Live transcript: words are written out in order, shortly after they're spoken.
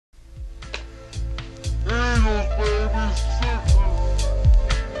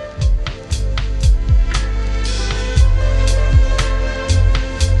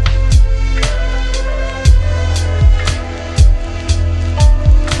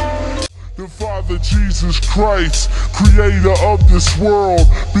The Father Jesus Christ, creator of this world,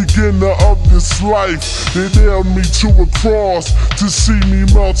 beginner of this life. They nailed me to a cross to see me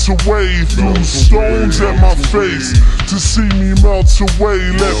melt away. Threw stones at my face to see me melt away.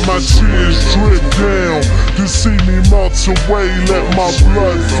 Let my tears drip down to see me melt away. Let my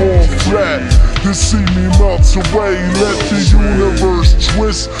blood fall flat to see me melt away. Let the universe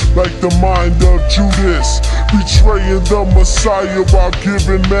twist like the mind of Judas, betraying the Messiah while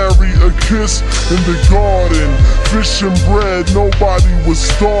giving Mary a kiss in the garden. Fish and bread, nobody was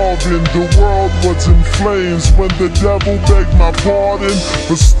starving. The world was in flames when the devil begged my pardon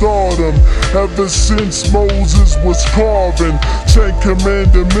for stardom. Ever since Moses was carving 10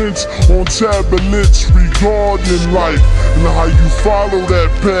 commandments on tablets regarding life and how you follow that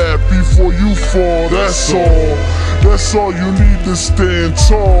path before you fall. That's all. That's all you need to stand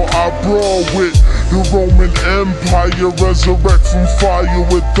tall. I brawl with the Roman Empire, resurrect from fire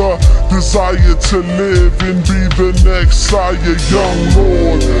with the desire to live and be the next sire. Young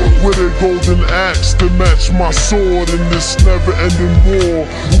Lord with a golden axe to match my sword in this never-ending war.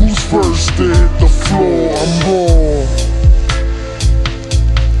 Who's first to hit the floor? I'm raw.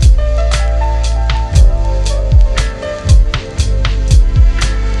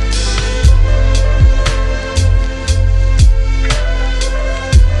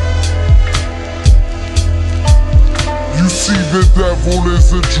 The devil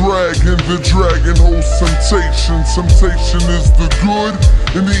is a dragon, the dragon holds temptation. Temptation is the good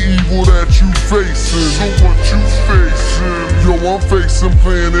and the evil that you facing. So what you facing? Yo, I'm facing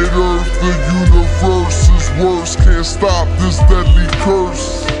planet Earth. The universe is worse, can't stop this deadly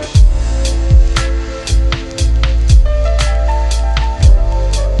curse.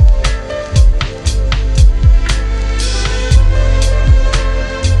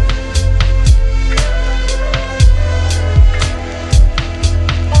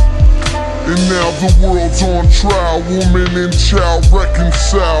 And now the world's on trial, woman and child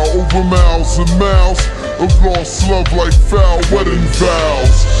reconcile over miles and miles of lost love like foul wedding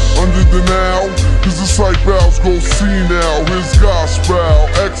vows. Under the now, his disciples go senile, his gospel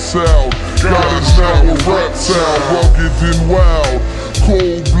exiled. God is now a reptile, rugged and wild,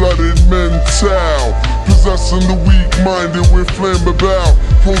 cold-blooded mental, possessing the weak-minded with flame about.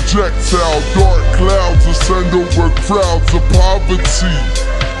 Projectile, dark clouds ascend over crowds of poverty.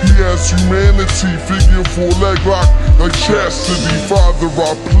 He has humanity, figure for leg lock like chastity. Father,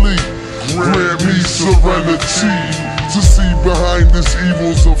 I plead, grant me serenity to see behind these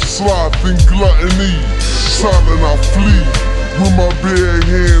evils of sloth and gluttony. Silent I flee, with my bare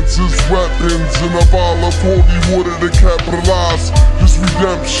hands as weapons and a bottle of holy water to capitalize this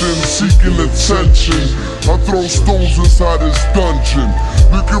redemption, seeking attention. I throw stones inside his dungeon,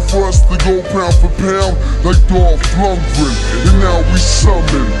 looking for us to go pound for pound like Dolph Lundgren. And now we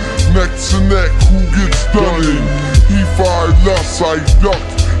summon, neck to neck, who gets done in? He fired us, I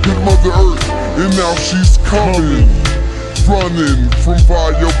ducked, hit Mother Earth, and now she's coming. Running from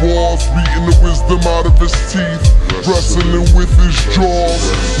fireballs, beating the wisdom out of his teeth, wrestling with his jaws,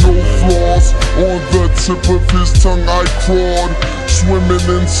 no flaws. On the tip of his tongue I crawled, swimming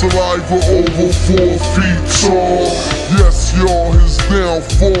in saliva over 4 feet tall. Yes, y'all, his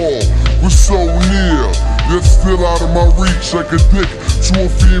downfall was so near, yet still out of my reach. Like a dick to a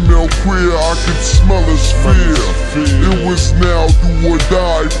female queer, I could smell his fear. It was now do or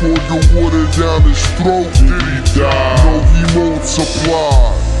die, poured the water down his throat. Did he die? No, he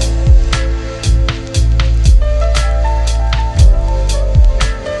multiplied.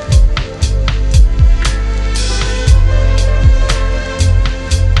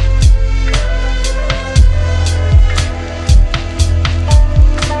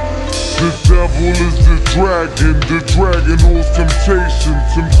 The devil is the dragon holds temptation.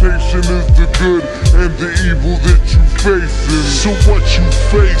 Temptation is the good and the evil that you facing. So what you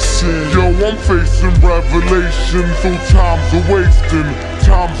facing? Yo, I'm facing revelation, so time's a wasting,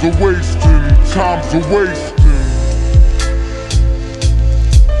 time's a wasting, time's a wasting.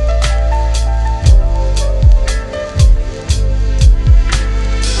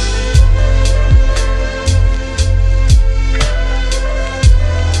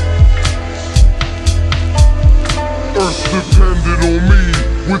 Earth depended on me.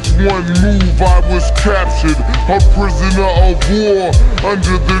 With one move I was captured, a prisoner of war.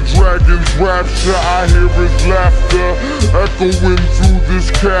 Under the dragon's rapture I hear his laughter echoing through this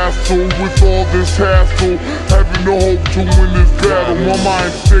castle. With all this hassle, having the hope to win this battle, my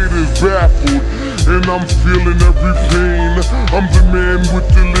mind state is baffled, and I'm feeling every pain. I'm the man with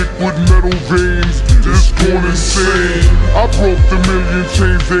the liquid metal veins, it's going insane. I broke the million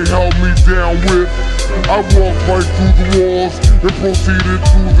chains they held me down with, I walked right through the walls and proceeded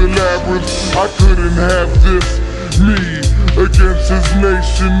through the labyrinth. I couldn't have this, me against his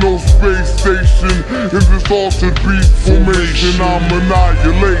nation, no space station in this altered beat formation. I'm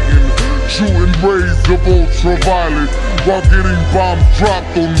annihilating, shooting rays of ultraviolet while getting bombs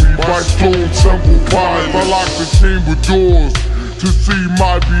dropped on me by stone temple pilots. I locked the chamber doors to see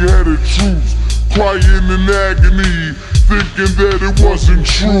my beheaded troops crying in agony, thinking that it wasn't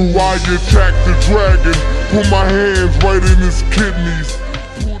true. I attacked the dragon, put my hands right in his kidneys,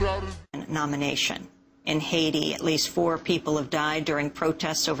 pulled out his nomination. In Haiti, at least 4 people have died during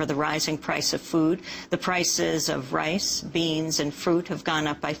protests over the rising price of food. The prices of rice, beans, and fruit have gone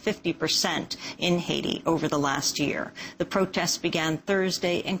up by 50% in Haiti over the last year. The protests began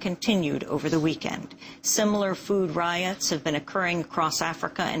Thursday and continued over the weekend. Similar food riots have been occurring across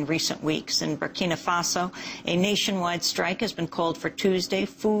Africa in recent weeks. In Burkina Faso, a nationwide strike has been called for Tuesday.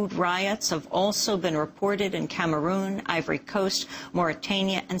 Food riots have also been reported in Cameroon, Ivory Coast,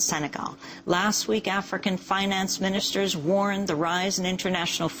 Mauritania, and Senegal. Last week, African finance ministers warned the rise in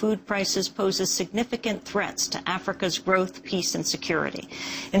international food prices poses significant threats to Africa's growth, peace, and security.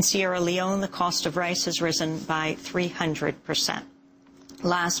 In Sierra Leone, the cost of rice has risen by 300%.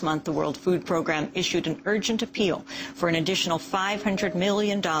 Last month, the World Food Program issued an urgent appeal for an additional $500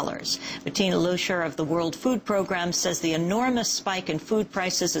 million. Bettina Lucia of the World Food Program says the enormous spike in food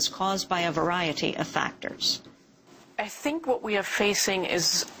prices is caused by a variety of factors. I think what we are facing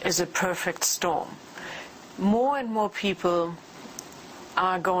is a perfect storm. More and more people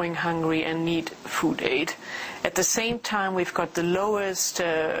are going hungry and need food aid. At the same time, we've got the lowest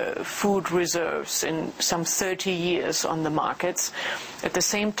food reserves in some 30 years on the markets. At the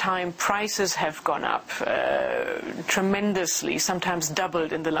same time, prices have gone up tremendously, sometimes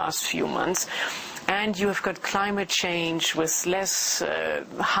doubled in the last few months. And you have got climate change with less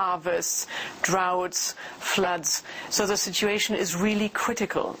harvests, droughts, floods. So the situation is really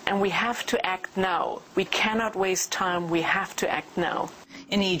critical, and we have to act now. We cannot waste time. We have to act now.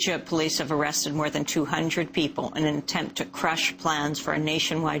 In Egypt, police have arrested more than 200 people in an attempt to crush plans for a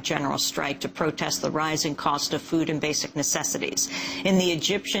nationwide general strike to protest the rising cost of food and basic necessities. In the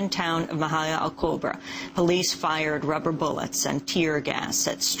Egyptian town of Mahia al-Kubra, police fired rubber bullets and tear gas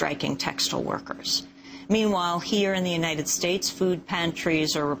at striking textile workers. Meanwhile, here in the United States, food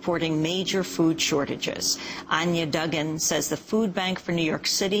pantries are reporting major food shortages. Anya Duggan says the Food Bank for New York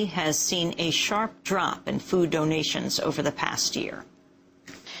City has seen a sharp drop in food donations over the past year.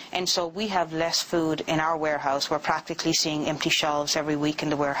 And so we have less food in our warehouse. We're practically seeing empty shelves every week in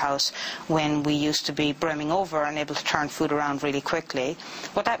the warehouse when we used to be brimming over and able to turn food around really quickly.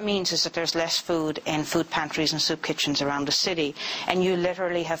 What that means is that there's less food in food pantries and soup kitchens around the city. And you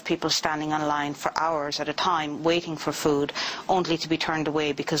literally have people standing on line for hours at a time waiting for food, only to be turned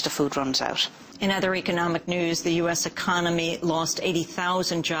away because the food runs out. In other economic news, the U.S. economy lost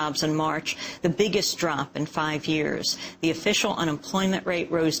 80,000 jobs in March, the biggest drop in 5 years. The official unemployment rate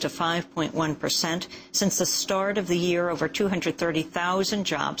rose to 5.1%. Since the start of the year, over 230,000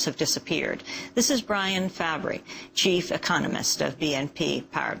 jobs have disappeared. This is Brian Fabry, chief economist of BNP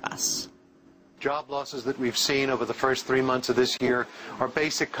Paribas. Job losses that we've seen over the first 3 months of this year are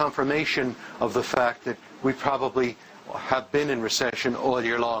basic confirmation of the fact that we probably have been in recession all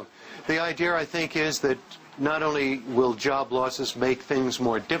year long. The idea, I think, is that not only will job losses make things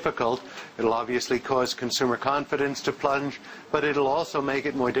more difficult, it'll obviously cause consumer confidence to plunge, but it'll also make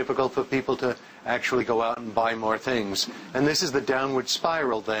it more difficult for people to actually go out and buy more things. And this is the downward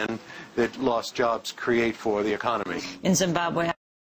spiral, then, that lost jobs create for the economy. In Zimbabwe,